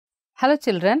Hello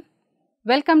children,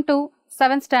 welcome to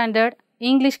 7th standard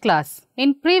English class.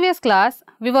 In previous class,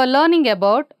 we were learning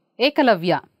about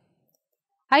Ekalavya.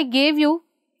 I gave you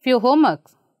few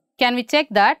homeworks. Can we check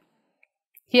that?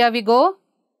 Here we go.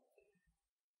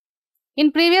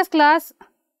 In previous class,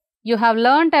 you have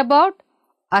learnt about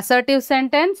assertive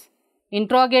sentence,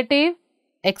 interrogative,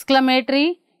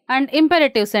 exclamatory and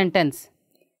imperative sentence.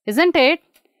 Isn't it?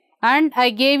 And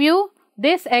I gave you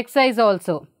this exercise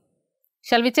also.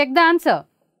 Shall we check the answer?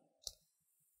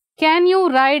 Can you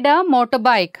ride a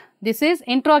motorbike? This is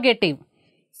interrogative.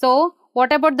 So,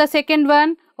 what about the second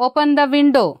one? Open the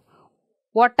window.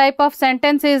 What type of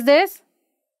sentence is this?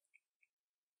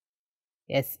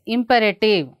 Yes,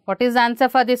 imperative. What is the answer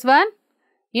for this one?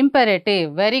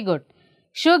 Imperative. Very good.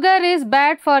 Sugar is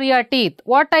bad for your teeth.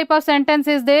 What type of sentence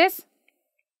is this?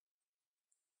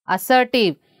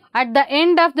 Assertive. At the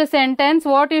end of the sentence,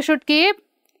 what you should keep?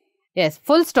 Yes,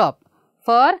 full stop.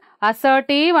 For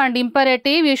assertive and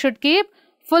imperative, you should keep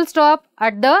full stop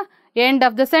at the end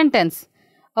of the sentence.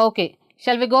 Okay,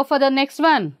 shall we go for the next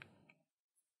one?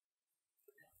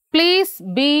 Please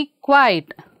be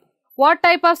quiet. What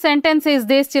type of sentence is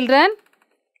this, children?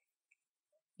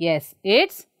 Yes,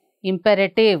 it's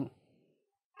imperative.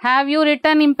 Have you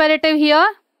written imperative here?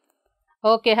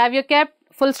 Okay, have you kept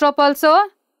full stop also?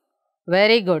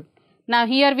 Very good. Now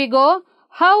here we go.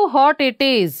 How hot it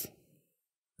is.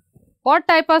 What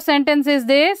type of sentence is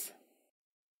this?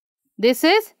 This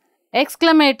is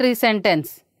exclamatory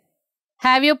sentence.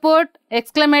 Have you put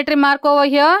exclamatory mark over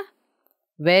here?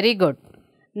 Very good.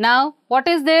 Now, what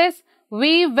is this?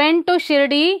 We went to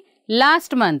Shirdi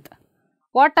last month.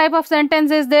 What type of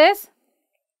sentence is this?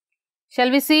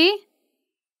 Shall we see?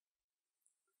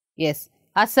 Yes,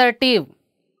 assertive.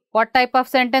 What type of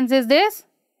sentence is this?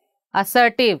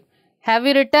 Assertive. Have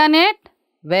you written it?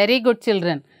 Very good,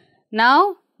 children.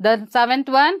 Now, the seventh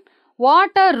one, what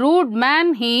a rude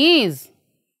man he is.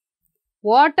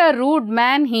 What a rude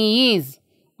man he is.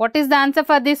 What is the answer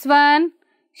for this one?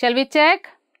 Shall we check?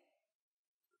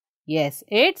 Yes,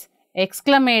 it's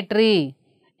exclamatory.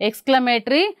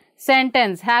 Exclamatory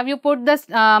sentence. Have you put the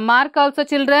mark also,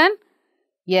 children?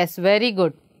 Yes, very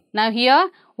good. Now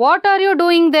here, what are you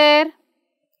doing there?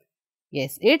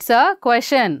 Yes, it's a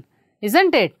question,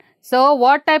 isn't it? So,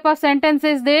 what type of sentence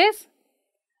is this?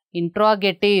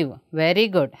 Interrogative. Very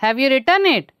good. Have you written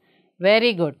it?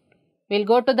 Very good. We'll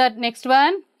go to the next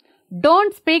one.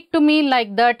 Don't speak to me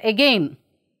like that again.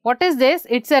 What is this?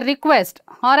 It's a request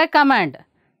or a command.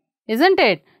 Isn't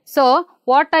it? So,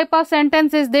 what type of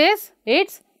sentence is this?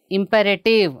 It's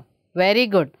imperative. Very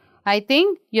good. I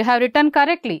think you have written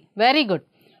correctly. Very good.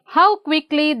 How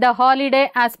quickly the holiday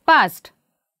has passed.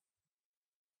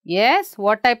 Yes.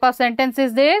 What type of sentence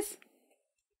is this?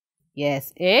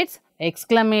 Yes. It's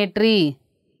exclamatory.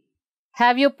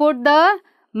 Have you put the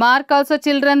mark also,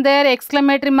 children, there?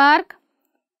 Exclamatory mark.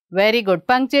 Very good.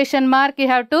 Punctuation mark you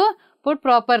have to put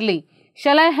properly.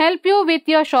 Shall I help you with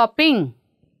your shopping?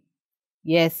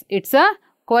 Yes, it's a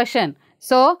question.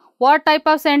 So, what type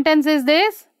of sentence is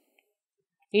this?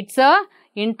 It's a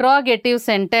interrogative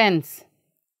sentence.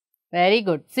 Very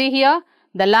good. See here,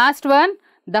 the last one.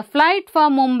 The flight for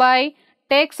Mumbai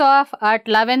takes off at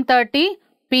 11:30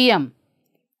 p.m.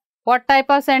 What type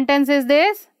of sentence is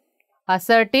this?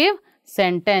 Assertive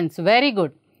sentence. Very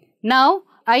good. Now,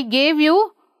 I gave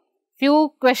you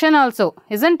few questions also,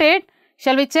 isn't it?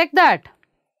 Shall we check that?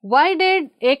 Why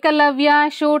did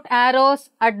Ekalavya shoot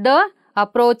arrows at the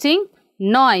approaching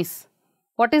noise?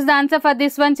 What is the answer for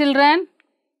this one, children?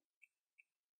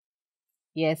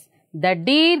 Yes, the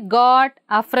deer got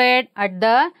afraid at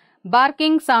the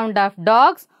barking sound of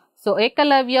dogs. So,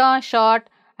 Ekalavya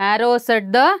shot arrows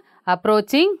at the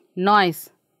approaching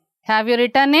noise. Have you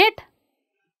written it?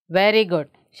 Very good.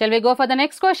 Shall we go for the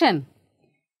next question?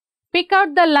 Pick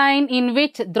out the line in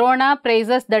which Drona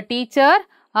praises the teacher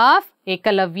of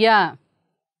Ekalavya.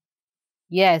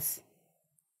 Yes.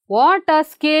 What a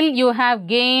skill you have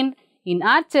gained in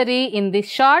archery in this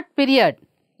short period.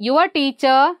 Your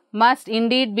teacher must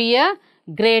indeed be a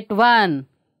great one.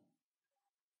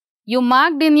 You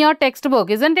marked in your textbook,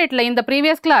 isn't it, in the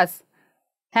previous class?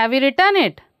 Have you written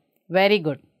it? Very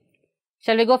good.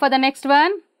 Shall we go for the next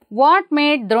one? What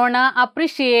made Drona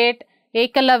appreciate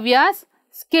Ekalavya's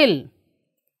skill?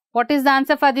 What is the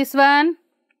answer for this one?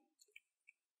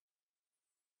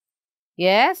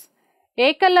 Yes,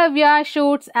 Ekalavya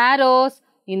shoots arrows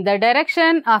in the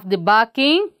direction of the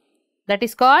barking, that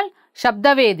is called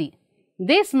Shabdavedi.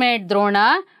 This made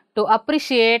Drona to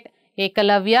appreciate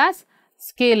Ekalavya's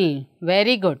skill.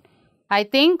 Very good. I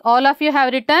think all of you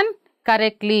have written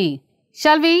correctly.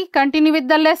 Shall we continue with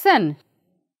the lesson?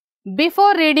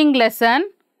 Before reading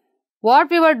lesson,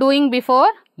 What we were doing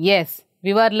before? Yes,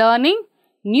 we were learning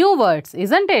new words,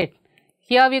 isn't it?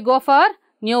 Here we go for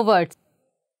new words.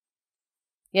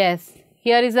 Yes,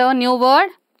 here is our new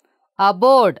word,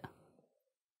 aboard.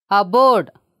 Aboard.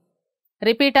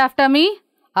 Repeat after me,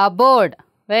 aboard.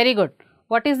 Very good.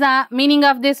 What is the meaning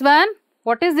of this one?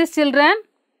 What is this, children?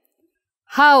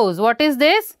 House. What is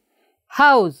this?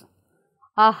 House.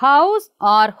 A house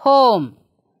or home.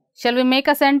 Shall we make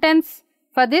a sentence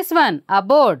for this one?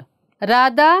 Aboard.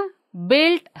 Radha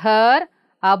built her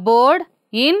abode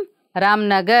in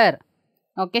Ramnagar.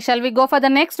 Okay, shall we go for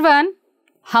the next one?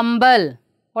 Humble.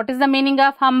 What is the meaning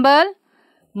of humble?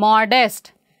 Modest.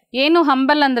 ಏನು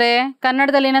humble ಅಂದರೆ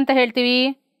ಕನ್ನಡದಲ್ಲಿ ಏನಂತ ಹೇಳ್ತೀವಿ?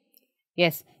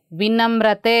 S,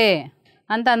 ವಿನಮ್ರತೆ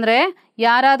ಅಂತಂದರೆ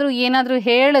ಯಾರಾದರೂ ಏನಾದರೂ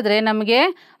ಹೇಳಿದ್ರೆ ನಮಗೆ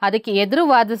ಅದಕ್ಕೆ ಎದುರು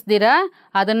ವಾದಿಸ್ದಿರ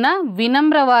ಅದನ್ನು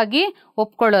ವಿನಮ್ರವಾಗಿ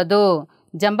ಒಪ್ಕೊಳ್ಳೋದು,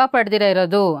 ಜಂಬ ಪಡೆದಿರ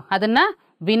ಇರೋದು, ಅದನ್ನು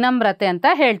ವಿನಮ್ರತೆ ಅಂತ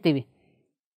ಹೇಳ್ತೀವಿ.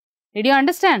 Did you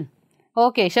understand?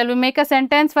 Okay, shall we make a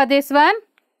sentence for this one?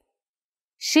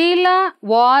 Sheila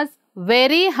was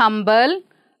very humble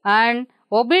and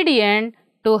obedient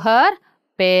to her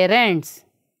parents.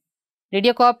 Did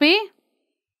you copy?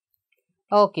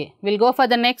 Okay, we'll go for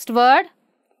the next word.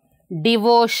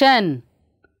 Devotion.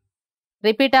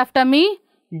 Repeat after me.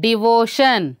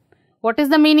 Devotion. What is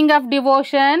the meaning of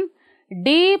devotion?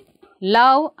 Deep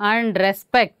love and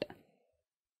respect.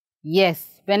 Yes,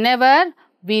 whenever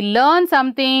we learn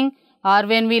something or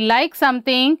when we like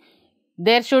something,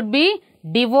 there should be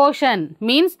devotion,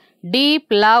 means deep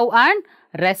love and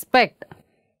respect.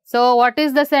 So, what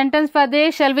is the sentence for this?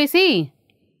 Shall we see?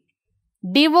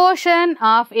 Devotion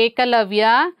of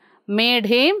Ekalavya made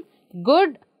him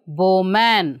good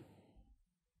bowman.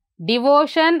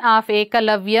 Devotion of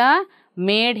Ekalavya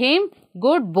made him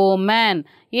good bowman.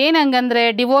 ಏನಂಗಂದ್ರೆ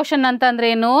devotion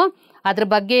ಅಂತಂದ್ರೇನು? ಅದ್ರ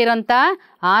ಬಗ್ಗೆ ಇರೋಂಥ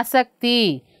ಆಸಕ್ತಿ.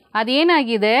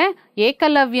 ಅದೇನಾಗಿದೆ,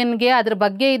 ಏಕಲವ್ಯನಿಗೆ ಅದ್ರ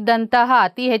ಬಗ್ಗೆ ಇದ್ದಂತಹ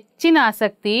ಅತಿ ಹೆಚ್ಚಿನ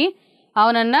ಆಸಕ್ತಿ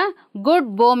ಅವನನ್ನು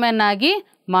ಗುಡ್ ಬೋಮೆನ್ ಆಗಿ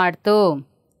ಮಾಡ್ತು.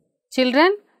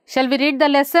 Children, shall we read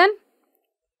the lesson?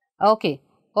 Okay,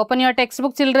 open your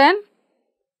textbook, children.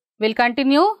 We'll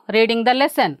continue reading the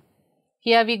lesson.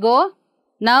 Here we go.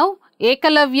 Now,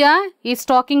 Ekalavya is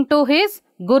talking to his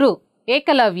guru,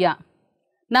 Ekalavya.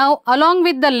 Now, along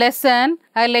with the lesson,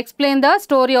 I'll explain the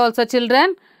story also, children.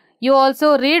 You also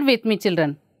read with me,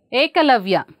 children.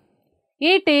 Ekalavya.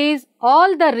 It is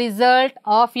all the result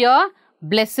of your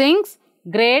blessings,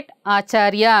 great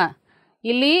Acharya.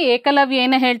 ಇಲ್ಲಿ ಏಕಲವ್ಯ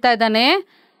ಏನು ಹೇಳ್ತಾ ಇದ್ದಾನೆ,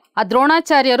 ಆ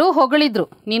ದ್ರೋಣಾಚಾರ್ಯರು ಹೊಗಳಿದ್ರು,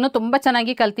 ನೀನು ತುಂಬ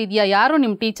ಚೆನ್ನಾಗಿ ಕಲ್ತಿದ್ಯಾ, ಯಾರು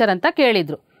ನಿಮ್ಮ ಟೀಚರ್ ಅಂತ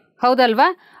ಕೇಳಿದರು, ಹೌದಲ್ವಾ?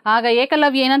 ಆಗ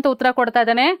ಏಕಲವ್ಯ ಏನಂತ ಉತ್ತರ ಕೊಡ್ತಾ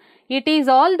ಇದ್ದಾನೆ, it is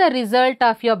all the result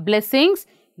of your blessings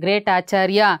great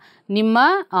ಆಚಾರ್ಯ, ನಿಮ್ಮ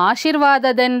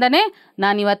ಆಶೀರ್ವಾದದಿಂದನೇ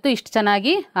ನಾನಿವತ್ತು ಇಷ್ಟು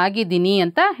ಚೆನ್ನಾಗಿ ಆಗಿದ್ದೀನಿ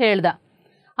ಅಂತ ಹೇಳ್ದ.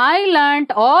 I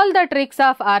learned all the tricks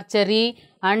of archery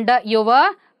under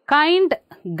your kind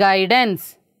guidance.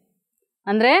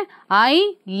 ಅಂದರೆ ಐ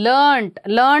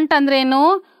ಲರ್ನ್ಟ್ ಅಂದ್ರೇನು?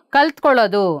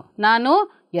 ಕಲ್ತ್ಕೊಳ್ಳೋದು. ನಾನು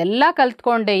ಎಲ್ಲ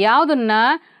ಕಲ್ತ್ಕೊಂಡೆ. ಯಾವುದನ್ನ?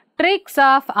 Tricks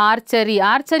of archery.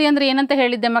 ಆರ್ಚರಿ ಅಂದರೆ ಏನಂತ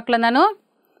ಹೇಳಿದ್ದೆ ಮಕ್ಕಳ ನಾನು?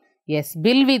 ಎಸ್,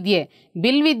 ಬಿಲ್ವಿದ್ಯೆ.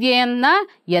 ಬಿಲ್ವಿದ್ಯೆಯನ್ನು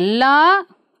ಎಲ್ಲ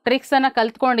ಟ್ರಿಕ್ಸನ್ನು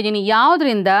ಕಲ್ತ್ಕೊಂಡಿದ್ದೀನಿ.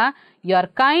 ಯಾವುದರಿಂದ? ಯುವರ್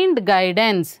ಕೈಂಡ್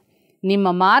ಗೈಡೆನ್ಸ್,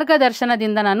 ನಿಮ್ಮ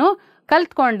ಮಾರ್ಗದರ್ಶನದಿಂದ ನಾನು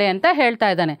ಕಲ್ತ್ಕೊಂಡೆ ಅಂತ ಹೇಳ್ತಾ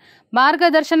ಇದ್ದಾನೆ.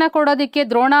 ಮಾರ್ಗದರ್ಶನ ಕೊಡೋದಕ್ಕೆ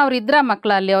ದ್ರೋಣ ಅವ್ರು ಇದ್ರಾ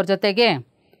ಮಕ್ಕಳ ಅಲ್ಲಿ ಅವ್ರ ಜೊತೆಗೆ?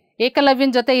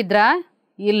 ಏಕಲವ್ಯನ ಜೊತೆ ಇದ್ರಾ?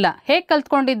 ಇಲ್ಲ. ಹೇಗೆ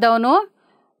ಕಲ್ತ್ಕೊಂಡಿದ್ದವನು?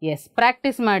 ಎಸ್,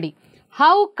 ಪ್ರಾಕ್ಟೀಸ್ ಮಾಡಿ.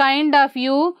 How kind of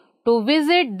you to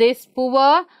visit this poor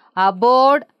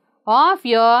abode of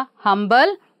your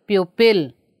humble pupil.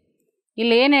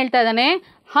 ಇಲ್ಲಿ ಏನು ಹೇಳ್ತಾ ಇದ್ದಾನೆ?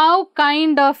 ಹೌ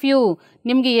ಕೈಂಡ್ ಆಫ್ ಯು,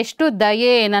 ನಿಮಗೆ ಎಷ್ಟು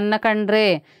ದಯೆ ನನ್ನ ಕಂಡ್ರೆ,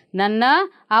 ನನ್ನ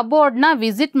ಅಬೋರ್ಡ್ನ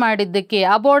ವಿಸಿಟ್ ಮಾಡಿದ್ದಕ್ಕೆ.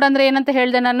 ಅಬೋರ್ಡ್ ಅಂದರೆ ಏನಂತ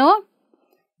ಹೇಳಿದೆ ನಾನು?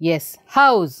 S,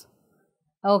 house.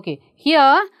 Okay,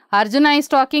 here Arjuna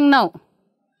is talking now.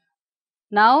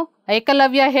 ನಾವು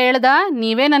ಏಕಲವ್ಯ ಹೇಳ್ದ,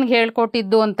 ನೀವೇ ನನಗೆ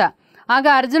ಹೇಳ್ಕೊಟ್ಟಿದ್ದು ಅಂತ. ಆಗ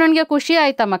ಅರ್ಜುನನಿಗೆ ಖುಷಿ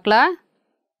ಆಯ್ತಾ ಮಕ್ಕಳ?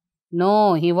 No,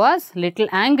 he was little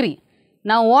angry.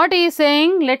 Now what he is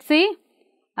saying? Let's see.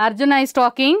 Arjuna is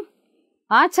talking.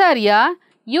 Acharya,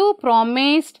 you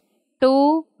promised to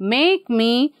make me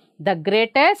the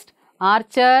greatest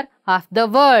archer of the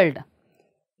world.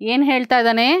 ಏನು ಹೇಳ್ತಾ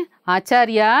ಇದ್ದಾನೆ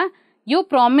ಆಚಾರ್ಯ? ಯು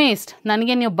ಪ್ರಾಮಿಸ್ಡ್,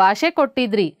 ನನಗೆ ನೀವು ಭಾಷೆ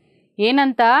ಕೊಟ್ಟಿದ್ರಿ.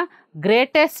 ಏನಂತ?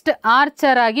 ಗ್ರೇಟೆಸ್ಟ್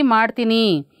ಆರ್ಚರ್ ಆಗಿ ಮಾಡ್ತೀನಿ,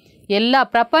 ಎಲ್ಲ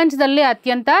ಪ್ರಪಂಚದಲ್ಲಿ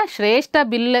ಅತ್ಯಂತ ಶ್ರೇಷ್ಠ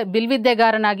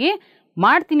ಬಿಲ್ವಿದ್ಯೆಗಾರನಾಗಿ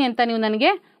ಮಾಡ್ತೀನಿ ಅಂತ ನೀವು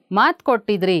ನನಗೆ ಮಾತು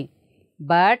ಕೊಟ್ಟಿದ್ರಿ.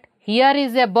 But here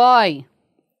is a boy.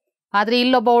 ಆದರೆ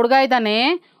ಇಲ್ಲೊಬ್ಬ ಹುಡುಗ ಇದ್ದಾನೆ,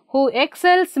 ಹೂ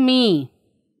ಎಕ್ಸೆಲ್ಸ್ ಮೀ.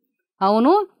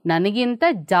 ಅವನು ನನಗಿಂತ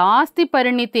ಜಾಸ್ತಿ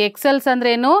ಪರಿಣಿತಿ. ಎಕ್ಸೆಲ್ಸ್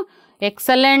ಅಂದ್ರೇನು?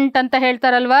 ಎಕ್ಸಲೆಂಟ್ ಅಂತ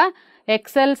ಹೇಳ್ತಾರಲ್ವಾ?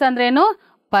 ಎಕ್ಸೆಲ್ಸ್ ಅಂದ್ರೇನು?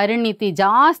 ಪರಿಣಿತಿ,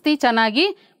 ಜಾಸ್ತಿ ಚೆನ್ನಾಗಿ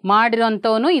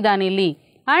ಮಾಡಿರೋಂಥವನು ಇದ್ದಾನಿಲ್ಲಿ.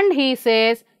 And he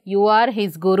says you are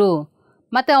his ಗುರು.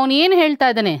 ಮತ್ತು ಅವನು ಏನು ಹೇಳ್ತಾ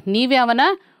ಇದ್ದಾನೆ, ನೀವೇ ಅವನ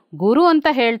ಗುರು ಅಂತ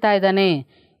ಹೇಳ್ತಾ ಇದ್ದಾನೆ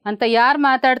ಅಂತ ಯಾರು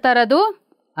ಮಾತಾಡ್ತಾ ಇರೋದು?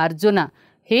 Arjuna.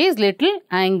 He is little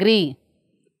angry.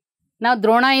 ನಾವು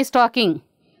ದ್ರೋಣ ಈಸ್ ಟಾಕಿಂಗ್.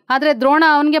 ಆದರೆ ದ್ರೋಣ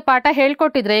ಅವನಿಗೆ ಪಾಠ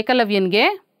ಹೇಳ್ಕೊಟ್ಟಿದ್ರೆ ಏಕಲವ್ಯನಿಗೆ?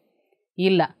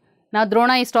 ಇಲ್ಲ. ನಾವು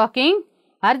Drona is talking,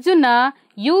 Arjuna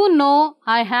you know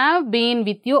I have been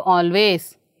with you always.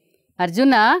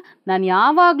 Arjuna, ನಾನು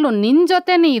ಯಾವಾಗಲೂ ನಿನ್ನ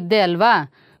ಜೊತೆನೇ ಇದ್ದೆ ಅಲ್ವಾ,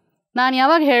 ನಾನು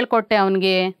ಯಾವಾಗ ಹೇಳ್ಕೊಟ್ಟೆ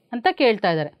ಅವನಿಗೆ ಅಂತ ಕೇಳ್ತಾ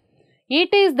ಇದ್ದಾರೆ.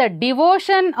 It is the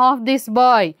devotion of this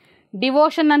boy.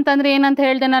 Devotion ಅಂತಂದರೆ ಏನಂತ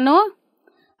ಹೇಳಿದೆ ನಾನು?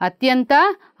 ಅತ್ಯಂತ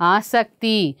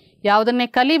ಆಸಕ್ತಿ, ಯಾವುದನ್ನೇ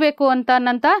ಕಲಿಬೇಕು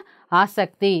ಅಂತನ್ನಂಥ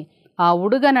ಆಸಕ್ತಿ. ಆ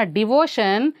ಹುಡುಗನ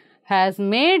devotion has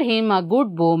made him a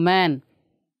good women.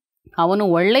 ಅವನು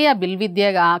ಒಳ್ಳೆಯ ಬಿಲ್ವಿದ್ಯೆ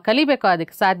ಕಲಿಬೇಕು,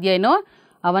 ಅದಕ್ಕೆ ಸಾಧ್ಯ ಏನೋ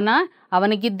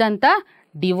ಅವನಿಗಿದ್ದಂಥ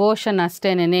ಡಿವೋಷನ್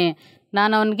ಅಷ್ಟೇನೆ.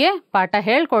 ನಾನು ಅವನಿಗೆ ಪಾಠ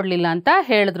ಹೇಳ್ಕೊಡ್ಲಿಲ್ಲ ಅಂತ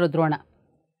ಹೇಳಿದ್ರು ದ್ರೋಣ.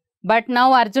 ಬಟ್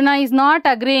ನಾವು Arjuna is not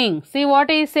agreeing. See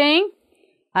what is saying?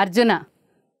 Arjuna,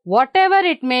 what ever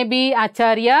it may be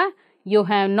Acharya, you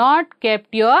have not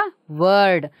kept your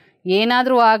word.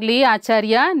 ಏನಾದರೂ ಆಗಲಿ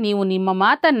ಆಚಾರ್ಯ, ನೀವು ನಿಮ್ಮ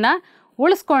ಮಾತನ್ನು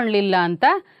ಉಳಿಸ್ಕೊಳ್ಳಲಿಲ್ಲ ಅಂತ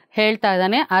ಹೇಳ್ತಾ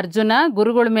ಇದ್ದಾನೆ. ಅರ್ಜುನ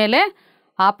ಗುರುಗಳ ಮೇಲೆ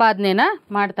ಆಪಾದನೆನ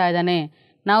ಮಾಡ್ತಾ ಇದ್ದಾನೆ.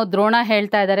 ನಾವು ದ್ರೋಣ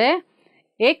ಹೇಳ್ತಾ ಇದ್ದಾರೆ,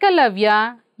 Eklavya,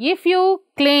 if you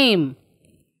claim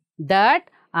that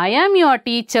I am your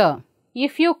teacher,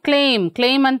 if you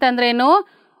claim ಅಂತಂದ್ರೇನು?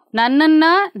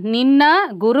 ನನ್ನನ್ನು ನಿನ್ನ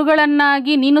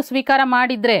ಗುರುಗಳನ್ನಾಗಿ ನೀನು ಸ್ವೀಕಾರ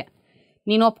ಮಾಡಿದರೆ,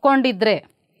 ನೀನು ಒಪ್ಕೊಂಡಿದ್ರೆ,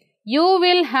 you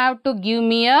will have to give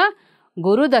me ಅ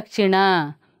ಗುರುದಕ್ಷಿಣ.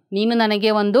 ನೀನು ನನಗೆ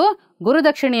ಒಂದು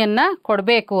ಗುರುದಕ್ಷಿಣೆಯನ್ನು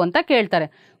ಕೊಡಬೇಕು ಅಂತ ಕೇಳ್ತಾರೆ.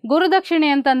 ಗುರುದಕ್ಷಿಣೆ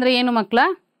ಅಂತಂದರೆ ಏನು ಮಕ್ಕಳ?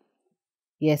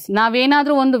 ಎಸ್,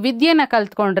 ನಾವೇನಾದರೂ ಒಂದು ವಿದ್ಯೆನ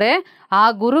ಕಲ್ತ್ಕೊಂಡ್ರೆ ಆ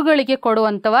ಗುರುಗಳಿಗೆ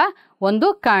ಕೊಡುವಂಥವ ಒಂದು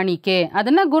ಕಾಣಿಕೆ,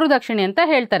 ಅದನ್ನು ಗುರುದಕ್ಷಿಣೆ ಅಂತ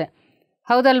ಹೇಳ್ತಾರೆ.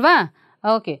 ಹೌದಲ್ವಾ?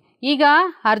 ಓಕೆ. ಈಗ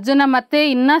ಅರ್ಜುನ ಮತ್ತೆ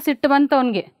ಇನ್ನೂ ಸಿಟ್ಟು ಬಂತು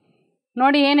ಅವನಿಗೆ.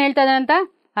 ನೋಡಿ ಏನು ಹೇಳ್ತಾ ಇದ್ದಾನಂತ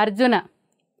ಅರ್ಜುನ.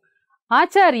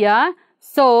 ಆಚಾರ್ಯ,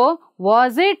 so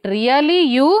was it really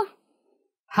you?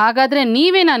 ಹಾಗಾದರೆ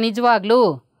ನೀವೇನಾ ನಿಜವಾಗ್ಲೂ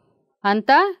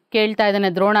ಅಂತ ಕೇಳ್ತಾ ಇದ್ದಾನೆ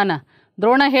ದ್ರೋಣನ.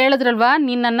 ದ್ರೋಣ ಹೇಳಿದ್ರಲ್ವಾ,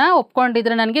 ನಿನ್ನನ್ನು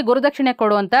ಒಪ್ಕೊಂಡಿದ್ರೆ ನನಗೆ ಗುರುದಕ್ಷಿಣೆ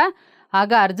ಕೊಡು ಅಂತ.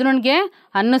 ಆಗ ಅರ್ಜುನನಿಗೆ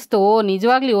ಅನ್ನಿಸ್ತು, ಓ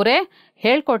ನಿಜವಾಗ್ಲೂ ಇವರೇ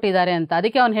ಹೇಳ್ಕೊಟ್ಟಿದ್ದಾರೆ ಅಂತ.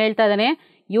 ಅದಕ್ಕೆ ಅವನು ಹೇಳ್ತಾ ಇದ್ದಾನೆ,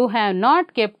 you have not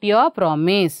kept your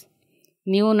promise.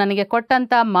 ನೀವು ನನಗೆ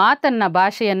ಕೊಟ್ಟಂಥ ಮಾತನ್ನು,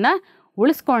 ಭಾಷೆಯನ್ನು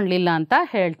ಉಳಿಸ್ಕೊಳ್ಳಲಿಲ್ಲ ಅಂತ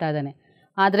ಹೇಳ್ತಾ ಇದ್ದಾನೆ.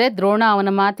 ಆದರೆ ದ್ರೋಣ ಅವನ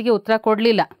ಮಾತಿಗೆ ಉತ್ತರ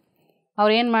ಕೊಡಲಿಲ್ಲ.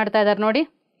 ಅವ್ರು ಏನು ಮಾಡ್ತಾ ಇದ್ದಾರೆ ನೋಡಿ.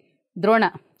 Drona,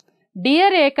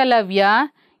 dear Eklavya,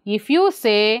 if you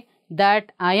say that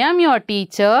I am your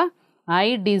teacher, I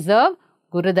deserve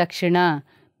ಗುರುದಕ್ಷಿಣ.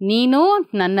 ನೀನು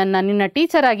ನನ್ನನ್ನು ನಿನ್ನ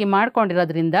ಟೀಚರಾಗಿ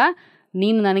ಮಾಡ್ಕೊಂಡಿರೋದ್ರಿಂದ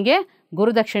ನೀನು ನನಗೆ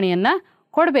ಗುರುದಕ್ಷಿಣೆಯನ್ನು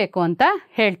ಕೊಡಬೇಕು ಅಂತ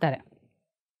ಹೇಳ್ತಾರೆ.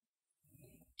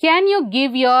 Can you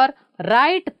give your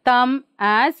right thumb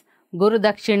as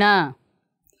ಗುರುದಕ್ಷಿಣ?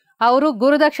 ಅವರು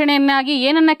ಗುರುದಕ್ಷಿಣೆಯನ್ನಾಗಿ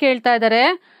ಏನನ್ನ ಕೇಳ್ತಾ ಇದ್ದಾರೆ?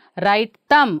 Right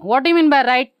thumb. What you mean by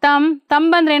right thumb? Thumb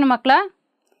ಬಂದ್ರೆ ಏನು ಮಕ್ಕಳ?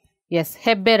 ಎಸ್,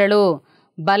 ಹೆಬ್ಬೆರಳು.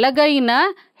 ಬಲಗೈನ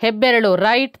ಹೆಬ್ಬೆರಳು,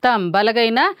 ರೈಟ್ ಥಮ್,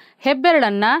 ಬಲಗೈನ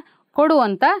ಹೆಬ್ಬೆರಳನ್ನು ಕೊಡು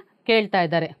ಅಂತ ಕೇಳ್ತಾ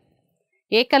ಇದ್ದಾರೆ.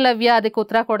 ಏಕಲವ್ಯ ಅದಕ್ಕೆ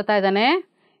ಉತ್ತರ ಕೊಡ್ತಾ ಇದ್ದಾನೆ,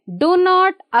 do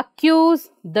not accuse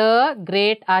the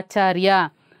great Acharya.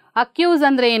 Accuse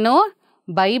ಅಂದರೆ ಏನು?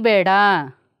 ಬೈಬೇಡ,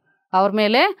 ಅವ್ರ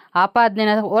ಮೇಲೆ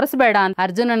ಆಪಾದನೆನ ಹೊರಿಸ್ಬೇಡ ಅಂತ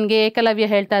ಅರ್ಜುನನಿಗೆ ಏಕಲವ್ಯ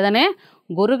ಹೇಳ್ತಾ ಇದ್ದಾನೆ.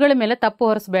 ಗುರುಗಳ ಮೇಲೆ ತಪ್ಪು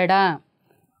ಹೊರಿಸ್ಬೇಡ.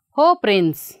 ಹೋ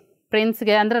ಪ್ರಿನ್ಸ್,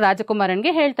 ಪ್ರಿನ್ಸ್ಗೆ ಅಂದರೆ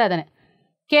ರಾಜಕುಮಾರನಿಗೆ ಹೇಳ್ತಾ ಇದ್ದಾನೆ.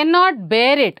 ಕೆನ್ ನಾಟ್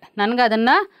ಬೇರ್ ಇಟ್, ನನಗೆ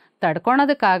ಅದನ್ನು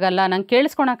ತಡ್ಕೊಳೋದಕ್ಕಾಗಲ್ಲ, ನಂಗೆ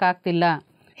ಕೇಳಿಸ್ಕೊಳಕ್ಕಾಗ್ತಿಲ್ಲ.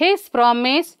 His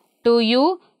promise to you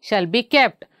shall be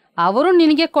kept. ಅವರು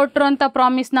ನಿನಗೆ ಕೊಟ್ಟಿರೋಂಥ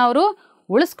ಪ್ರಾಮಿಸ್ನ ಅವರು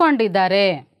ಉಳಿಸ್ಕೊಂಡಿದ್ದಾರೆ.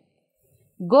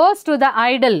 Goes to the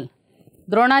idle.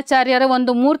 ದ್ರೋಣಾಚಾರ್ಯರ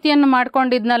ಒಂದು ಮೂರ್ತಿಯನ್ನು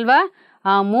ಮಾಡ್ಕೊಂಡಿದ್ನಲ್ವ,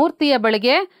 ಆ ಮೂರ್ತಿಯ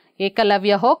ಬಳಿಗೆ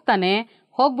ಏಕಲವ್ಯ ಹೋಗ್ತಾನೆ.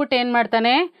 ಹೋಗ್ಬಿಟ್ಟು ಏನು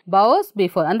ಮಾಡ್ತಾನೆ? ಬೌಸ್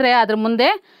ಬಿಫೋರ್, ಅಂದರೆ ಅದ್ರ ಮುಂದೆ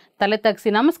ತಲೆ ತಗ್ಸಿ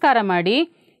ನಮಸ್ಕಾರ ಮಾಡಿ,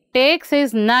 ಟೇಕ್ಸ್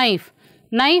ಹಿಸ್ ನೈಫ್.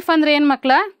 ನೈಫ್ ಅಂದರೆ ಏನು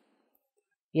ಮಕ್ಕಳ?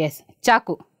 ಎಸ್,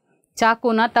 ಚಾಕು.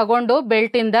 ಚಾಕುನ ತಗೊಂಡು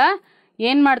ಬೆಲ್ಟಿಂದ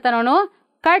ಏನು ಮಾಡ್ತಾನವನು?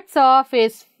 Cuts of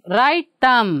his right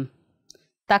thumb.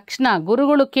 ತಕ್ಷಣ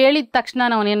ಗುರುಗಳು ಕೇಳಿದ ತಕ್ಷಣ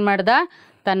ಅವನೇನು ಮಾಡ್ದ?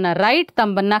 ತನ್ನ ರೈಟ್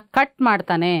ಥಂಬನ್ನು ಕಟ್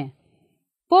ಮಾಡ್ತಾನೆ.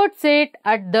 Puts it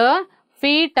at the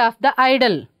feet of the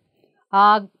idle. ಆ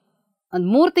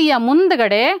ಮೂರ್ತಿಯ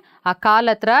ಮುಂದ್ಗಡೆ ಆ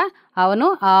ಕಾಲತ್ರ ಅವನು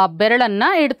ಆ ಬೆರಳನ್ನು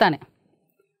ಇಡ್ತಾನೆ.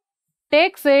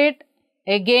 Takes it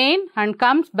again and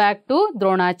comes back to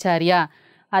Dronacharya.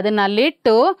 ಅದನ್ನು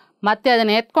ಅಲ್ಲಿಟ್ಟು ಮತ್ತೆ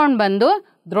ಅದನ್ನು ಎತ್ಕೊಂಡು ಬಂದು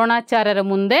ದ್ರೋಣಾಚಾರ್ಯರ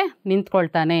ಮುಂದೆ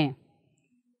ನಿಂತ್ಕೊಳ್ತಾನೆ.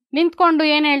 ನಿಂತ್ಕೊಂಡು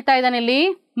ಏನು ಹೇಳ್ತಾ ಇದ್ದಾನೆ ಇಲ್ಲಿ?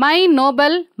 ಮೈ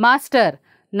ನೋಬಲ್ ಮಾಸ್ಟರ್,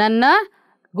 ನನ್ನ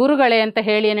ಗುರುಗಳೇ ಅಂತ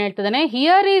ಹೇಳಿ ಏನು ಹೇಳ್ತಿದ್ದಾನೆ?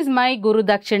 Here is my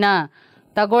ಗುರುದಕ್ಷಿಣ.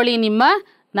 ತಗೊಳ್ಳಿ ನಿಮ್ಮ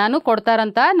ನಾನು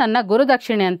ಕೊಡ್ತಾರಂತ ನನ್ನ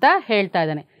ಗುರುದಕ್ಷಿಣೆ ಅಂತ ಹೇಳ್ತಾ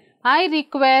ಇದ್ದಾನೆ. I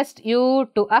request you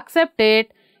to accept it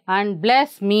and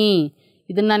bless me.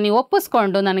 ಇದನ್ನು ನೀವು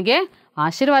ಒಪ್ಪಿಸ್ಕೊಂಡು ನನಗೆ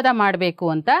ಆಶೀರ್ವಾದ ಮಾಡಬೇಕು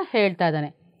ಅಂತ ಹೇಳ್ತಾ ಇದ್ದಾನೆ.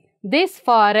 This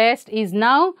forest is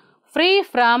now free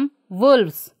from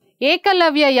ವುಲ್ವ್ಸ್.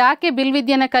 Eklavya ಯಾಕೆ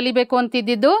ಬಿಲ್ವಿದ್ಯೆನ ಕಲಿಬೇಕು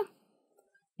ಅಂತಿದ್ದಿದ್ದು?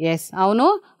 ಎಸ್, ಅವನು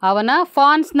ಅವನ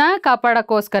ಫಾನ್ಸ್ನ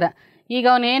ಕಾಪಾಡೋಕ್ಕೋಸ್ಕರ. ಈಗ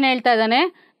ಅವನು ಏನು ಹೇಳ್ತಾ ಇದ್ದಾನೆ,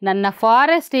 ನನ್ನ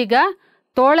ಫಾರೆಸ್ಟ್ ಈಗ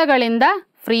ತೋಳಗಳಿಂದ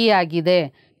ಫ್ರೀ ಆಗಿದೆ,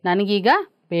 ನನಗೀಗ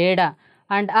ಬೇಡ.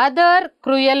 And other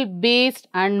cruel beast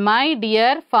and my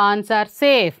dear ಫಾನ್ಸ್ are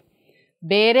safe.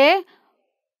 ಬೇರೆ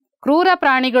ಕ್ರೂರ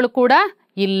ಪ್ರಾಣಿಗಳು ಕೂಡ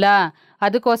ಇಲ್ಲ,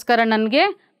 ಅದಕ್ಕೋಸ್ಕರ ನನಗೆ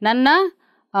ನನ್ನ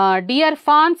ಡಿಯರ್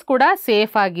ಫಾನ್ಸ್ ಕೂಡ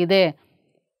ಸೇಫ್ ಆಗಿದೆ.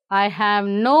 I have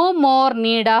no more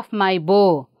need of my ಬೋ.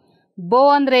 ಬೋ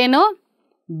ಅಂದ್ರೇನು?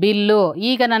 ಬಿಲ್ಲು.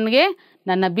 ಈಗ ನನಗೆ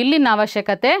ನನ್ನ ಬಿಲ್ಲಿನ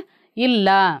ಅವಶ್ಯಕತೆ ಇಲ್ಲ.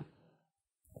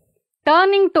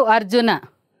 Turning to Arjuna.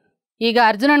 ಈಗ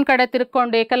ಅರ್ಜುನನ ಕಡೆ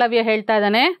ತಿರ್ಕೊಂಡು ಏಕಲವ್ಯ ಹೇಳ್ತಾ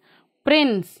ಇದ್ದಾನೆ,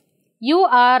 prince, you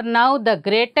are now the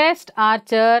greatest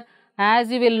archer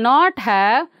as you will not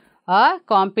have a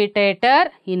competitor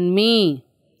in me.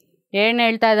 ಏನು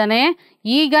ಹೇಳ್ತಾ ಇದ್ದಾನೆ,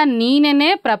 ಈಗ ನೀನೇ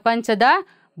ಪ್ರಪಂಚದ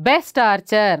ಬೆಸ್ಟ್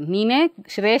ಆರ್ಚರ್, ನೀನೇ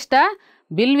ಶ್ರೇಷ್ಠ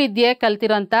ಬಿಲ್ವಿದ್ಯೆ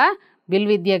ಕಲ್ತಿರೋಂಥ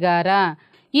ಬಿಲ್ವಿದ್ಯೆಗಾರ.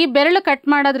 ಈ ಬೆರಳು ಕಟ್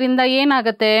ಮಾಡೋದ್ರಿಂದ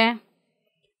ಏನಾಗುತ್ತೆ?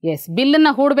 ಎಸ್,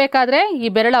 ಬಿಲ್ಲನ್ನು ಹೂಡಬೇಕಾದ್ರೆ ಈ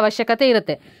ಬೆರಳು ಅವಶ್ಯಕತೆ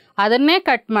ಇರುತ್ತೆ. ಅದನ್ನೇ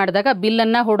ಕಟ್ ಮಾಡಿದಾಗ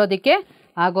ಬಿಲ್ಲನ್ನು ಹೂಡೋದಕ್ಕೆ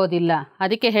ಆಗೋದಿಲ್ಲ.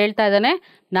 ಅದಕ್ಕೆ ಹೇಳ್ತಾ ಇದ್ದಾನೆ,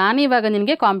 ನಾನಿವಾಗ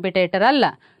ನಿನಗೆ ಕಾಂಪಿಟೇಟರ್ ಅಲ್ಲ,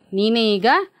 ನೀನೇ ಈಗ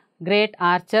ಗ್ರೇಟ್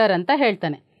ಆರ್ಚರ್ ಅಂತ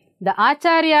ಹೇಳ್ತಾನೆ. The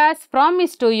ಆಚಾರ್ಯಾಸ್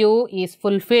promise to you is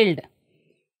fulfilled.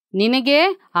 ನಿನಗೆ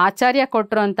ಆಚಾರ್ಯ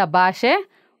ಕೊಟ್ಟಿರೋಂಥ ಭಾಷೆ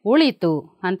ಉಳಿತು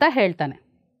ಅಂತ ಹೇಳ್ತಾನೆ.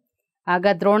 ಆಗ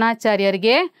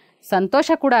ದ್ರೋಣಾಚಾರ್ಯರಿಗೆ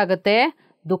ಸಂತೋಷ ಕೂಡ ಆಗುತ್ತೆ,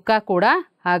 ದುಃಖ ಕೂಡ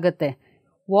ಆಗುತ್ತೆ.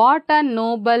 ವಾಟ್ ಅ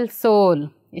ನೋಬಲ್ ಸೋಲ್.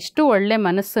 ಎಷ್ಟು ಒಳ್ಳೆ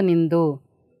ಮನಸ್ಸು ನಿಂದು.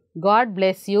 God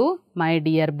bless you my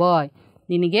dear bye.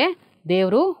 ನಿನಗೆ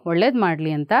ದೇವರು ಒಳ್ಳೇದು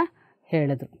ಮಾಡಲಿ ಅಂತ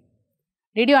ಹೇಳಿದ್ರು.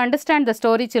 Did you understand the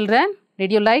story children?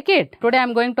 Did you like it? Today I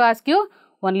am going to ask you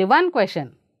only one question.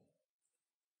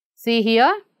 See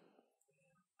here.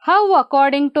 How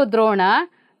according to Drona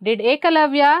did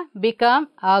Ekalavya become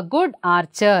a good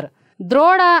archer?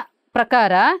 Drona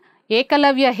ಪ್ರಕಾರ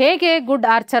ಏಕಲವ್ಯ ಹೇಗೆ good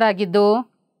archer ಆಗಿದ್ದು?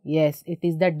 Yes, it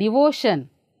is the devotion.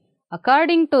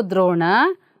 According to Drona,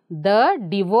 the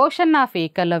devotion of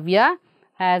Ekalavya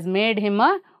has made him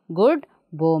a good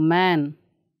bowman.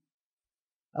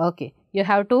 Okay, you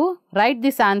have to write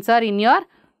this answer in your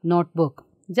notebook.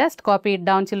 Just copy it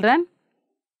down, children.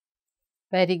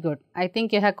 Very good. I think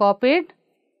you have copied.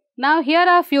 Now here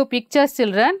are few pictures,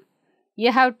 children.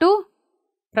 You have to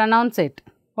pronounce it.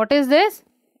 What is this?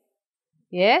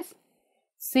 Yes,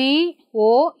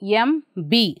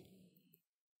 C-O-M-B.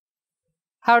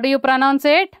 How do you pronounce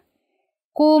it?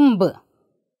 Kumb.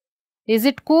 Is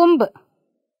it kumb?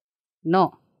 No,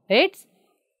 it's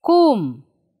coomb.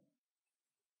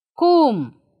 Coomb.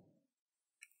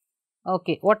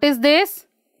 Okay, what is this?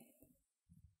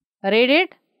 Read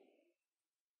it.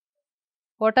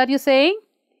 What are you saying?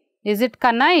 Is it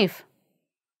knife?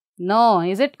 No.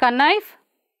 Is it knife?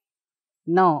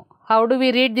 No. How do we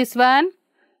read this one?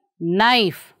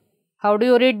 Knife. How do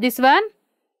you read this one?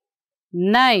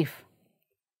 Knife.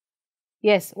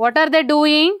 Yes. What are they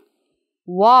doing?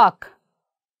 Walk.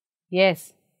 Yes.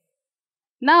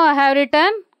 Now I have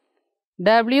written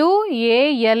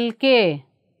W-A-L-K.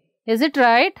 Is it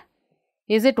right?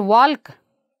 Is it walk?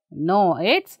 No,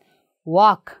 it's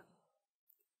walk.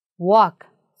 Walk.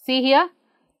 See here.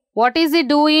 What is he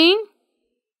doing?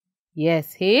 Yes,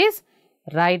 he is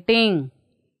writing.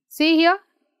 See here.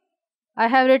 I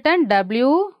have written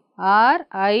W-R-I-T-E.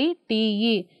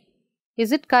 Is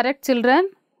it correct, children?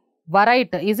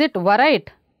 Write. Is it write?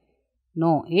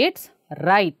 No, it's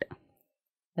right.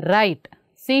 Right.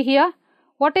 See here.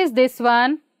 What is this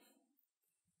one?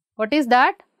 What is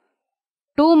that?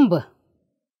 Tomb.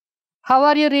 How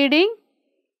are you reading?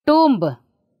 Tomb.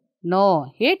 No,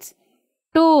 it's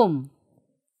tomb.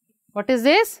 What is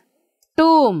this?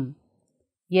 Tomb.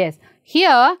 Yes.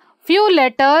 Here, few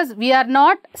letters we are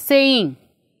not saying.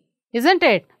 Isn't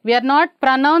it? We are not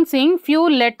pronouncing few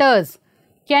letters.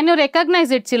 Can you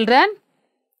recognize it, children?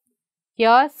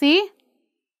 Here, see.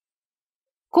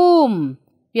 Coom.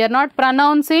 We are not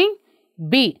pronouncing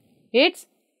B. It's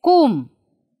coom.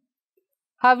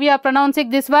 How we are pronouncing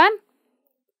this one?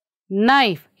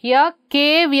 Knife. Here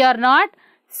K we are not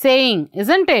saying,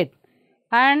 isn't it?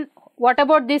 And what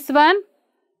about this one?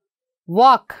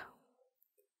 Walk.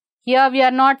 Here we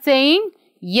are not saying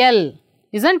L,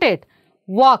 isn't it?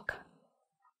 Walk.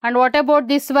 And what about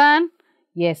this one?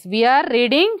 Yes, we are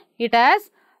reading it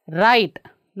as right,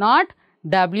 not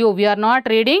W. We are not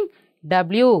reading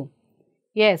W.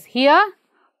 Yes, here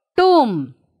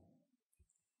tomb.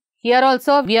 Here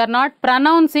also we are not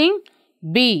pronouncing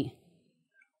B.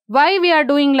 Why we are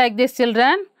doing like this,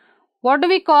 children? What do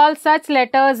we call such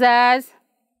letters as?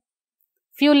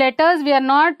 Few letters we are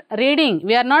not reading,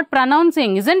 we are not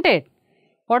pronouncing, isn't it?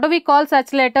 What do we call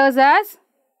such letters as?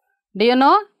 Do you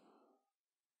know?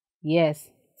 Yes,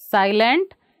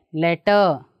 silent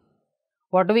letter.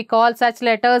 What do we call such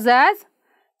letters as?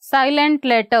 Silent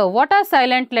letter. What are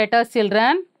silent letters,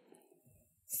 children?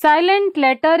 Silent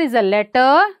letter is a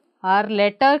letter or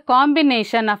letter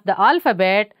combination of the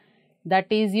alphabet that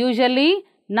is usually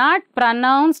not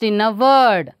pronounced in a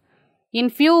word. In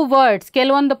few words,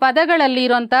 ಕೆಲವೊಂದು ಪದಗಳಲ್ಲಿ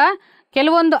ಇರುವಂಥ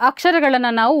ಕೆಲವೊಂದು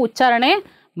ಅಕ್ಷರಗಳನ್ನು ನಾವು ಉಚ್ಚಾರಣೆ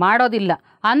ಮಾಡೋದಿಲ್ಲ.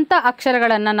 ಅಂಥ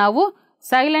ಅಕ್ಷರಗಳನ್ನು ನಾವು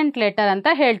ಸೈಲೆಂಟ್ ಲೆಟರ್ ಅಂತ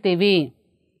ಹೇಳ್ತೀವಿ.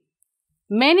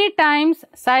 Many times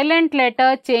silent letter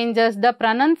changes the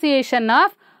pronunciation of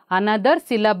another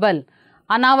syllable.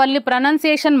 ನಾವಲ್ಲಿ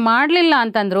ಪ್ರೊನೌನ್ಸಿಯೇಷನ್ ಮಾಡಲಿಲ್ಲ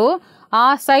ಅಂತಂದ್ರು ಆ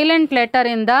ಸೈಲೆಂಟ್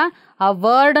ಲೆಟರಿಂದ ಆ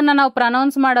ವರ್ಡನ್ನು ನಾವು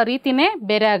ಪ್ರೊನೌನ್ಸ್ ಮಾಡೋ ರೀತಿನೇ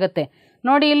ಬೇರೆ ಆಗುತ್ತೆ.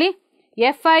 ನೋಡಿ ಇಲ್ಲಿ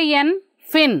FIN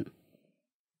ಫಿನ್,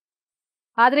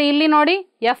 ಆದರೆ ಇಲ್ಲಿ ನೋಡಿ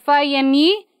FINE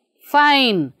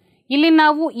ಫೈನ್. ಇಲ್ಲಿ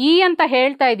ನಾವು ಅಂತ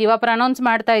ಹೇಳ್ತಾ ಇದ್ದೀವ, ಪ್ರೊನೌನ್ಸ್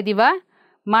ಮಾಡ್ತಾ ಇದ್ದೀವ?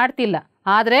 ಮಾಡ್ತಿಲ್ಲ.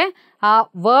 ಆದರೆ ಆ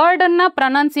ವರ್ಡನ್ನು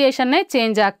ಪ್ರೊನೌನ್ಸಿಯೇಷನ್ನೇ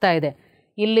ಚೇಂಜ್ ಆಗ್ತಾ ಇದೆ.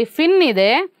 ಇಲ್ಲಿ ಫಿನ್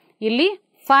ಇದೆ, ಇಲ್ಲಿ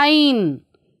ಫೈನ್.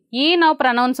 ನಾವು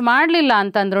ಪ್ರೊನೌನ್ಸ್ ಮಾಡಲಿಲ್ಲ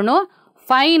ಅಂತಂದ್ರೂ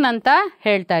ಫೈನ್ ಅಂತ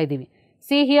ಹೇಳ್ತಾ ಇದ್ದೀವಿ.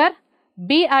 ಸಿ ಹಿಯರ್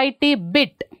BIT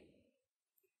ಬಿಟ್.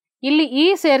 ಇಲ್ಲಿ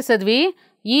ಸೇರಿಸಿದ್ವಿ,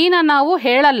 ನಾವು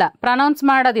ಹೇಳಲ್ಲ, ಪ್ರೊನೌನ್ಸ್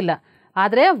ಮಾಡೋದಿಲ್ಲ.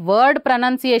 ಆದರೆ ವರ್ಡ್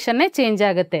ಪ್ರೊನೌನ್ಸಿಯೇಷನ್ನೇ ಚೇಂಜ್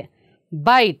ಆಗುತ್ತೆ.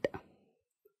 ಬೈಟ್,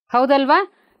 ಹೌದಲ್ವಾ?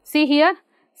 ಸಿ ಹಿಯರ್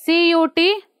CUT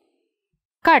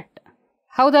ಕಟ್,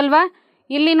 ಹೌದಲ್ವಾ?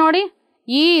 ಇಲ್ಲಿ ನೋಡಿ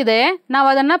ಇದೆ, ನಾವು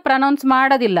ಅದನ್ನು ಪ್ರೊನೌನ್ಸ್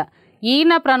ಮಾಡೋದಿಲ್ಲ,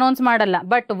 ಪ್ರೊನೌನ್ಸ್ ಮಾಡಲ್ಲ,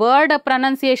 ಬಟ್ ವರ್ಡ್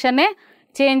ಪ್ರೊನೌನ್ಸಿಯೇಷನ್ನೇ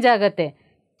ಚೇಂಜ್ ಆಗುತ್ತೆ.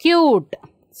 ಕ್ಯೂಟ್,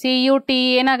 CUT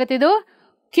ಏನಾಗುತ್ತೆ? ಇದು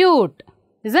cute,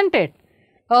 isn't it?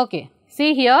 Okay, see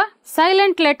here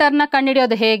silent ಲೆಟರ್ನ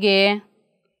ಕಂಡುಹಿಡಿಯೋದು ಹೇಗೆ?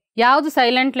 ಯಾವುದು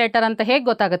ಸೈಲೆಂಟ್ ಲೆಟರ್ ಅಂತ ಹೇಗೆ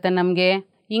ಗೊತ್ತಾಗುತ್ತೆ ನಮಗೆ?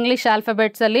 ಇಂಗ್ಲೀಷ್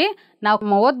ಆಲ್ಫಾಬೆಟ್ಸಲ್ಲಿ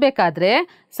ನಾವು ಓದಬೇಕಾದ್ರೆ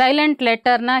ಸೈಲೆಂಟ್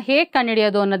ಲೆಟರ್ನ ಹೇಗೆ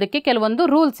ಕಂಡುಹಿಡಿಯೋದು ಅನ್ನೋದಕ್ಕೆ ಕೆಲವೊಂದು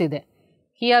ರೂಲ್ಸ್ ಇದೆ.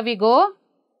 Here we go.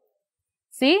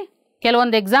 ಸಿ,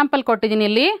 ಕೆಲವೊಂದು ಎಕ್ಸಾಂಪಲ್ ಕೊಟ್ಟಿದ್ದೀನಿ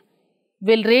ಇಲ್ಲಿ.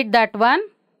 Will read that one.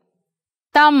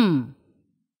 Thumb.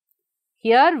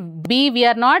 Here B we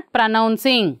are not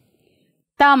pronouncing.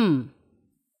 Thumb.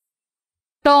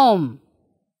 Tome.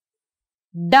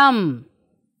 Dumb.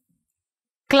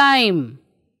 Climb.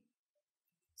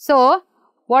 So,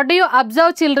 what do you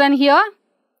observe, children, here?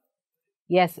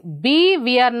 Yes, B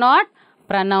we are not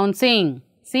pronouncing.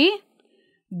 See,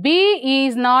 B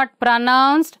is not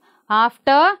pronounced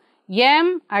after M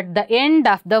at the end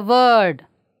of the word.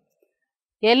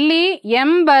 ಎಲ್ಲಿ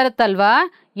M ಬರುತ್ತಲ್ವಾ,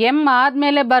 M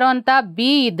ಆದಮೇಲೆ ಬರುವಂಥ B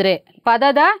ಇದ್ದರೆ,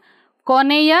 ಪದದ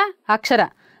ಕೊನೆಯ ಅಕ್ಷರ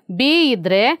B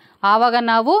ಇದ್ದರೆ ಆವಾಗ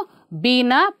ನಾವು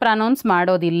Bನ pronounce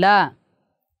ಮಾಡೋದಿಲ್ಲ.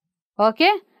 Okay,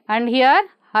 and here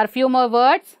are few more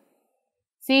words.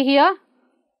 See here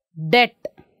debt.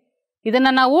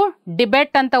 ಇದನ್ನು ನಾವು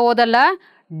ಡಿಬೆಟ್ ಅಂತ ಓದಲ್ಲ,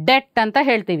 ಡೆಟ್ ಅಂತ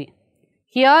ಹೇಳ್ತೀವಿ.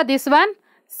 Here this one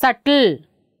subtle.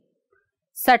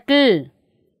 Subtle.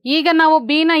 ಈಗ ನಾವು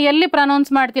Bನ ಎಲ್ಲಿ ಪ್ರೊನೌನ್ಸ್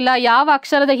ಮಾಡ್ತಿಲ್ಲ, ಯಾವ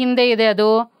ಅಕ್ಷರದ ಹಿಂದೆ ಇದೆ ಅದು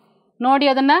ನೋಡಿ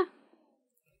ಅದನ್ನು.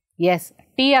 ಎಸ್,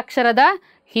 T ಅಕ್ಷರದ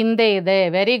ಹಿಂದೆ ಇದೆ.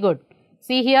 Very good.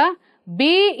 See here B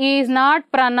is not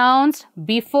pronounced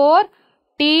before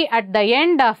T at the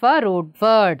end of a root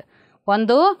word.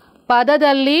 ಒಂದು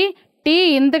ಪದದಲ್ಲಿ T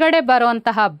ಹಿಂದ್ಗಡೆ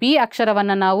ಬರುವಂತಹ B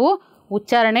ಅಕ್ಷರವನ್ನು ನಾವು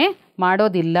ಉಚ್ಚಾರಣೆ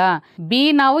ಮಾಡೋದಿಲ್ಲ. B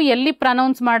ನಾವು ಎಲ್ಲಿ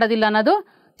ಪ್ರೊನೌನ್ಸ್ ಮಾಡೋದಿಲ್ಲ ಅನ್ನೋದು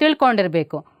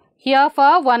ತಿಳ್ಕೊಂಡಿರಬೇಕು. Here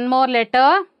for one more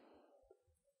letter.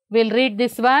 We'll read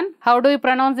this one. How do we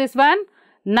pronounce this one?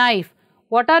 Knife.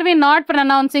 What are we not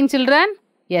pronouncing, children?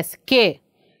 Yes, K.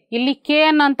 ಇಲ್ಲಿ K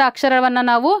ಅನ್ನೋಂಥ ಅಕ್ಷರವನ್ನು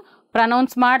ನಾವು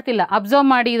ಪ್ರೊನೌನ್ಸ್ ಮಾಡ್ತಿಲ್ಲ. ಅಬ್ಸರ್ವ್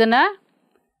ಮಾಡಿ ಇದನ್ನು.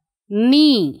 ನೀ,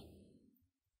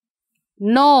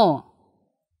 ನೋ,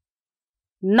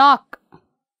 ನಾಕ್,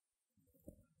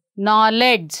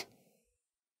 ನಾಲೆಡ್ಜ್.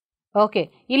 ಓಕೆ,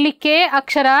 ಇಲ್ಲಿ K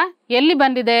ಅಕ್ಷರ ಎಲ್ಲಿ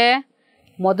ಬಂದಿದೆ?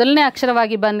 ಮೊದಲನೇ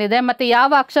ಅಕ್ಷರವಾಗಿ ಬಂದಿದೆ. ಮತ್ತು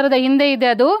ಯಾವ ಅಕ್ಷರದ ಹಿಂದೆ ಇದೆ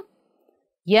ಅದು?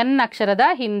 N ಅಕ್ಷರದ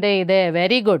ಹಿಂದೆ ಇದೆ.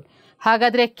 Very good.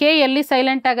 ಹಾಗಾದರೆ K ಎಲ್ಲಿ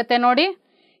ಸೈಲೆಂಟ್ ಆಗುತ್ತೆ ನೋಡಿ.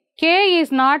 K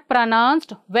is not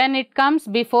pronounced when it comes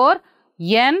before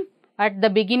N at the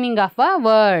beginning of a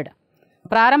word.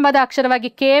 ಪ್ರಾರಂಭದ ಅಕ್ಷರವಾಗಿ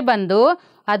K ಬಂದು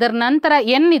ಅದರ ನಂತರ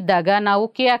N ಇದ್ದಾಗ ನಾವು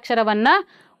K ಅಕ್ಷರವನ್ನು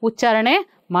ಉಚ್ಚಾರಣೆ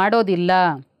ಮಾಡೋದಿಲ್ಲ.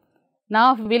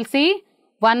 ನಾವು will see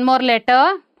one more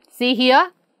letter. See here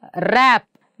rap.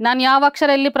 ನಾನು ಯಾವ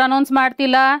ಅಕ್ಷರ ಇಲ್ಲಿ ಪ್ರೊನೌನ್ಸ್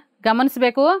ಮಾಡ್ತಿಲ್ಲ,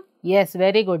 ಗಮನಿಸಬೇಕು. S,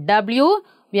 very good. W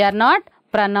we are not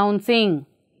pronouncing.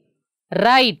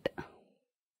 Right.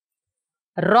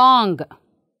 Wrong.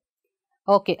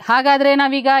 Okay, ಹಾಗಾದರೆ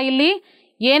ನಾವೀಗ ಇಲ್ಲಿ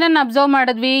ಏನನ್ನು ಅಬ್ಸರ್ವ್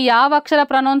ಮಾಡಿದ್ವಿ? ಯಾವ ಅಕ್ಷರ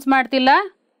ಪ್ರೊನೌನ್ಸ್ ಮಾಡ್ತಿಲ್ಲ?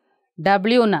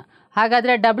 W.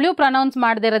 ಹಾಗಾದರೆ W ಪ್ರೊನೌನ್ಸ್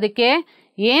ಮಾಡದೇ ಇರೋದಕ್ಕೆ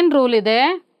ಏನು ರೂಲ್ ಇದೆ?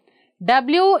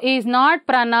 W is not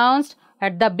pronounced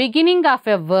at the beginning of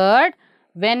A word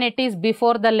when it is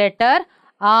before the letter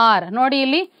R. ನೋಡಿ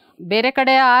ಇಲ್ಲಿ ಬೇರೆ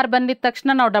ಕಡೆ R ಬಂದಿದ ತಕ್ಷಣ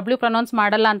ನಾವು W ಪ್ರೊನೌನ್ಸ್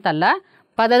ಮಾಡಲ್ಲ ಅಂತಲ್ಲ,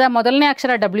 ಪದದ ಮೊದಲನೇ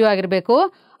ಅಕ್ಷರ W ಆಗಿರಬೇಕು.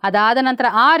 ಅದಾದ ನಂತರ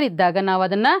R ಇದ್ದಾಗ ನಾವು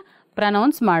ಅದನ್ನು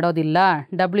ಪ್ರನೌನ್ಸ್ ಮಾಡೋದಿಲ್ಲ,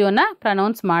 ಡಬ್ಲ್ಯೂನ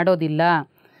ಪ್ರನೌನ್ಸ್ ಮಾಡೋದಿಲ್ಲ.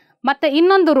 ಮತ್ತು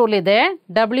ಇನ್ನೊಂದು ರೂಲ್ ಇದೆ,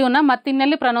 ಡಬ್ಲ್ಯೂನ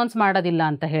ಮತ್ತಿನ್ನೆಲ್ಲಿ ಪ್ರನೌನ್ಸ್ ಮಾಡೋದಿಲ್ಲ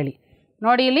ಅಂತ ಹೇಳಿ.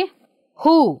 ನೋಡಿ ಇಲ್ಲಿ,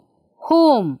 ಹೂ,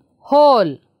 ಹೂಮ್,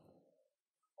 hole,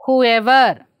 who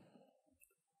ever,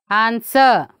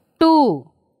 answer, to,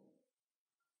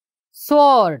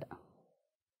 sword.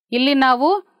 ಇಲ್ಲಿ ನಾವು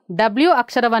ಡಬ್ಲ್ಯೂ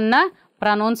ಅಕ್ಷರವನ್ನು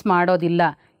ಪ್ರನೌನ್ಸ್ ಮಾಡೋದಿಲ್ಲ.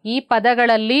 ಈ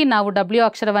ಪದಗಳಲ್ಲಿ ನಾವು ಡಬ್ಲ್ಯೂ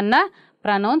ಅಕ್ಷರವನ್ನು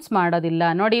ಪ್ರನೌನ್ಸ್ ಮಾಡೋದಿಲ್ಲ.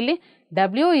 ನೋಡಿ ಇಲ್ಲಿ,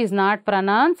 W is not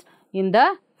pronounced in the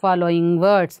following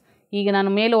words. ಈಗ ನಾನು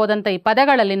ಮೇಲೆ ಓದಂಥ ಈ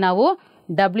ಪದಗಳಲ್ಲಿ ನಾವು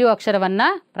ಡಬ್ಲ್ಯೂ ಅಕ್ಷರವನ್ನು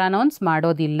ಪ್ರನೌನ್ಸ್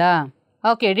ಮಾಡೋದಿಲ್ಲ.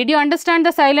 Okay, did you understand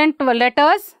the silent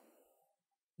letters?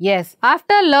 Yes.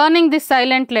 After learning these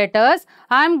silent letters,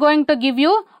 I am going to give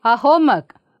you a homework.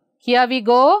 Here we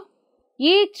go.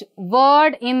 Each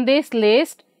word in this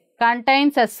list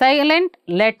contains a silent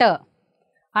letter.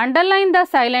 Underline the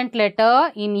silent letter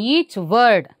in each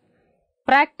word.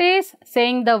 Practice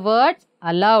saying the words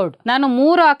aloud. ನಾನು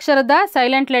 3 ಅಕ್ಷರದ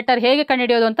silent letter ಹೇಗೆ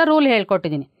ಕಂಡುಹಿಡಿಯೋದು ಅಂತ rule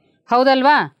ಹೇಳ್ಕೊಟ್ಟಿದ್ದೀನಿ,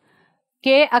 ಹೌದಲ್ವಾ?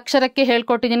 K ಅಕ್ಷರಕ್ಕೆ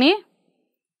ಹೇಳ್ಕೊಟ್ಟಿದ್ದೀನಿ,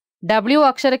 W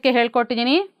ಅಕ್ಷರಕ್ಕೆ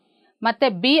ಹೇಳ್ಕೊಟ್ಟಿದ್ದೀನಿ, ಮತ್ತು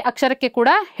B ಅಕ್ಷರಕ್ಕೆ ಕೂಡ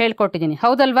ಹೇಳ್ಕೊಟ್ಟಿದ್ದೀನಿ,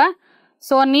 ಹೌದಲ್ವಾ?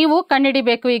 ಸೊ ನೀವು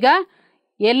ಕಂಡುಹಿಡಿಬೇಕು ಈಗ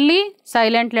ಎಲ್ಲಿ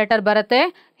ಸೈಲೆಂಟ್ ಲೆಟರ್ ಬರುತ್ತೆ,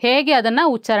 ಹೇಗೆ ಅದನ್ನು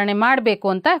ಉಚ್ಚಾರಣೆ ಮಾಡಬೇಕು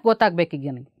ಅಂತ ಗೊತ್ತಾಗಬೇಕೀಗ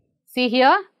ನನಗೆ. See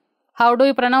here, how do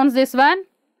you pronouns this one?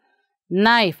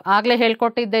 Knife. ಆಗಲೇ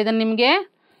ಹೇಳ್ಕೊಟ್ಟಿದ್ದೆ ಇದನ್ನು ನಿಮಗೆ.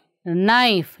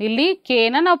 ನೈಫ್. ಇಲ್ಲಿ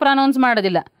ಕೇನ ನಾವು ಪ್ರನೌನ್ಸ್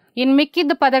ಮಾಡೋದಿಲ್ಲ. ಇನ್ನು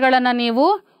ಮಿಕ್ಕಿದ್ದ ಪದಗಳನ್ನು ನೀವು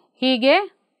ಹೀಗೆ,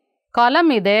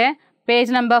 ಕಾಲಮ್ ಇದೆ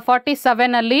ಪೇಜ್ ನಂಬರ್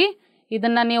 47ಅಲ್ಲಿ,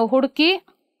 ಇದನ್ನು ನೀವು ಹುಡುಕಿ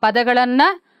ಪದಗಳನ್ನು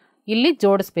ಇಲ್ಲಿ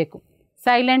ಜೋಡಿಸ್ಬೇಕು.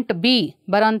 ಸೈಲೆಂಟ್ ಬಿ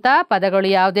ಬರೋಂಥ ಪದಗಳು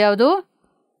ಯಾವುದ್ಯಾವುದು,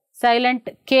 ಸೈಲೆಂಟ್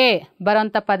ಕೆ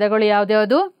ಬರೋಂಥ ಪದಗಳು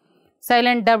ಯಾವುದ್ಯಾವುದು,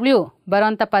 ಸೈಲೆಂಟ್ ಡಬ್ಲ್ಯೂ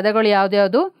ಬರೋಂಥ ಪದಗಳು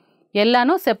ಯಾವುದ್ಯಾವುದು,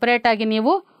 ಎಲ್ಲನೂ ಸೆಪ್ರೇಟಾಗಿ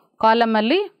ನೀವು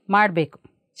ಕಾಲಮಲ್ಲಿ ಮಾಡಬೇಕು.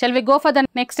 Shall we go for the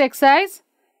next exercise?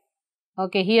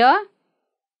 Okay, here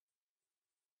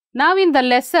now in the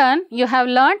lesson you have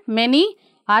learnt many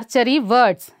archery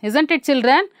words, isn't it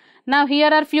children? Now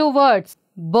here are few words: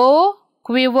 bow,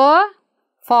 quiver,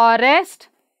 forest,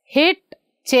 hit,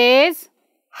 chase,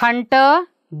 hunter,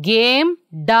 game,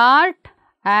 dart,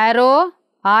 arrow,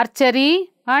 archery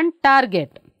and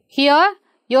target. Here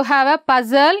you have a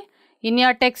puzzle in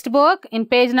your textbook in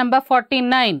page number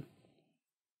 49.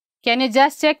 Can you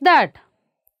just check that?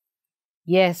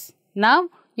 Yes. Now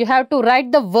you have to write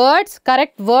the words,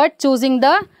 correct word, choosing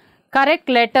the correct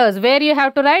letters. Where you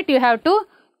have to write, you have to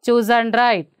choose and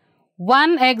write.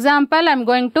 One example I am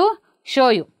going to show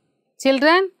you.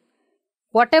 Children,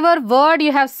 whatever word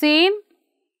you have seen,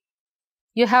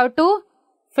 you have to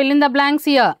fill in the blanks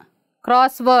here.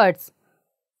 Cross words.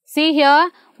 See here,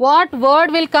 what word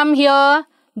will come here?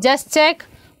 Just check.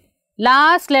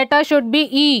 Last letter should be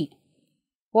E.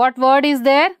 What word is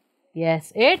there?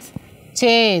 Yes, it's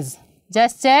chase.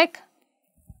 Just check.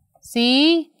 C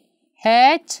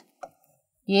H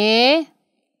A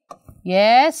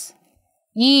S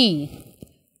E.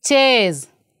 Chase.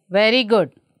 Very good.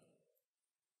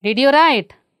 Did you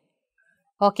write?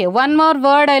 Okay, one more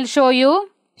word I'll show you.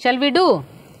 Shall we do?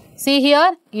 See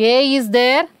here, A is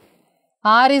there,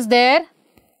 R is there,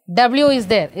 W is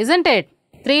there, isn't it?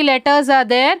 3 letters are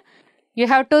there. You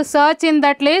have to search in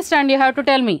that list and you have to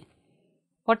tell me.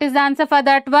 What is the answer for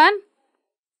that one?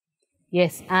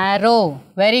 Yes, arrow.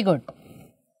 Very good.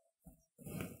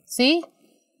 See?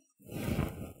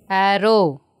 Arrow.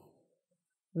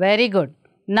 Very good.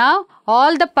 Now,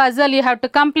 all the puzzle you have to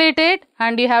complete it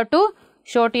and you have to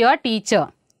show to your teacher.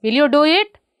 Will you do it?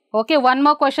 Okay, one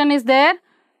more question is there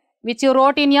which you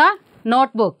wrote in your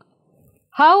notebook.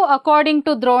 How, according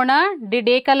to Drona, did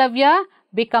Ekalavya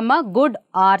become a good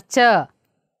archer?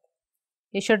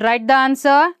 You should write the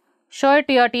answer, show it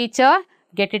to your teacher,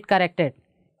 get it corrected.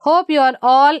 Hope you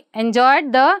all enjoyed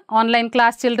the online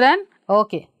class, children.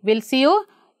 Okay, we'll see you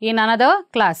in another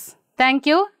class. Thank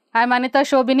you. I am Anita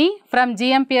Shobini from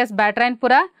GMPS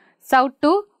Batrainpura, South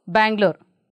to Bangalore.